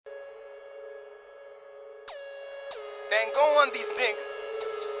Van Gogh on these niggas.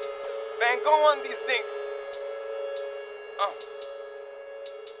 Van Gogh on these niggas.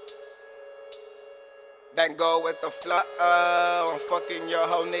 Van Gogh with the flow. I'm fucking your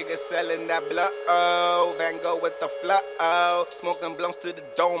whole nigga selling that blow. Van Gogh with the flow. Smoking blunts to the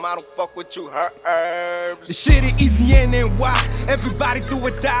dome. I don't fuck with you, herbs. The shit is easy and NY. Everybody do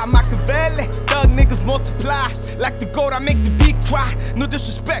or die. Machiavelli. Thug niggas multiply. Like the goat, I make the beat cry. No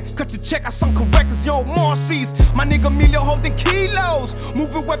disrespect. Cut the check. I sung correct as yo Marcy's. My nigga Emilio holding kilos.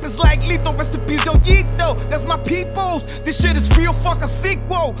 Moving weapons like lethal. Rest in peace, yo Yito. That's my peoples. This shit is real. Fuck a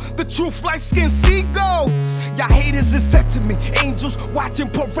sequel. The truth, light skin seagull. Y'all haters is dead to me. Angels watching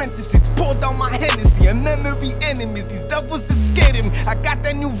parentheses. Pull down my Hennessy. A memory enemies. These devils is scared of me. I got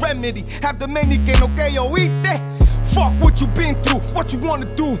that new remedy. Have the Dominican, okay, yo, eat that. Fuck what you been through, what you wanna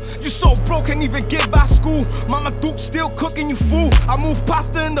do. You so broke, can't even get by school. Mama Duke still cooking you fool. I move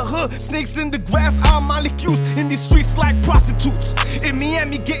pasta in the hood, snakes in the grass. I'm molecules in these streets like prostitutes. In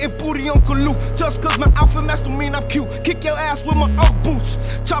Miami getting booty Uncle Luke. Just cause my outfit match don't mean I'm cute. Kick your ass with my Ugg boots.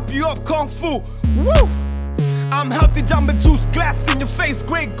 Chop you up kung fu. Woo! I'm healthy, Jamba Juice, glass in your face,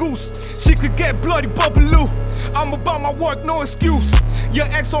 Grey Goose. She could get bloody bubbaloo. I'm about my work, no excuse. Your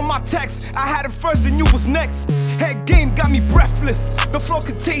ex on my text, I had it first and you was next. Head game got me breathless, the flow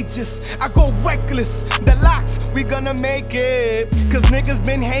contagious. I go reckless, the locks, we gonna make it. Cause niggas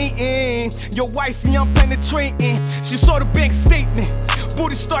been hating. Your wifey, I'm penetrating. She saw the bank statement,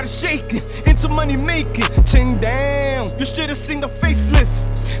 booty started shaking. Into money making, chin down. You should've seen the facelift.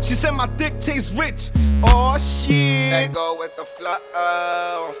 She said my dick tastes rich. Oh shit. Van Gogh with the flow.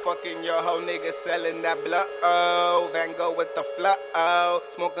 I'm fucking your whole nigga selling that blow. Van Gogh with the flow.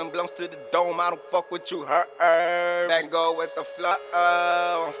 Smoking blunts to the dome. I don't fuck with you, herbs. Van Gogh with the flow.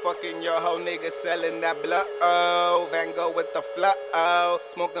 I'm fucking your whole nigga selling that blow. Van Gogh with the flow.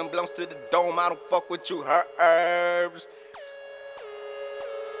 Smoking blunts to the dome. I don't fuck with you, herbs.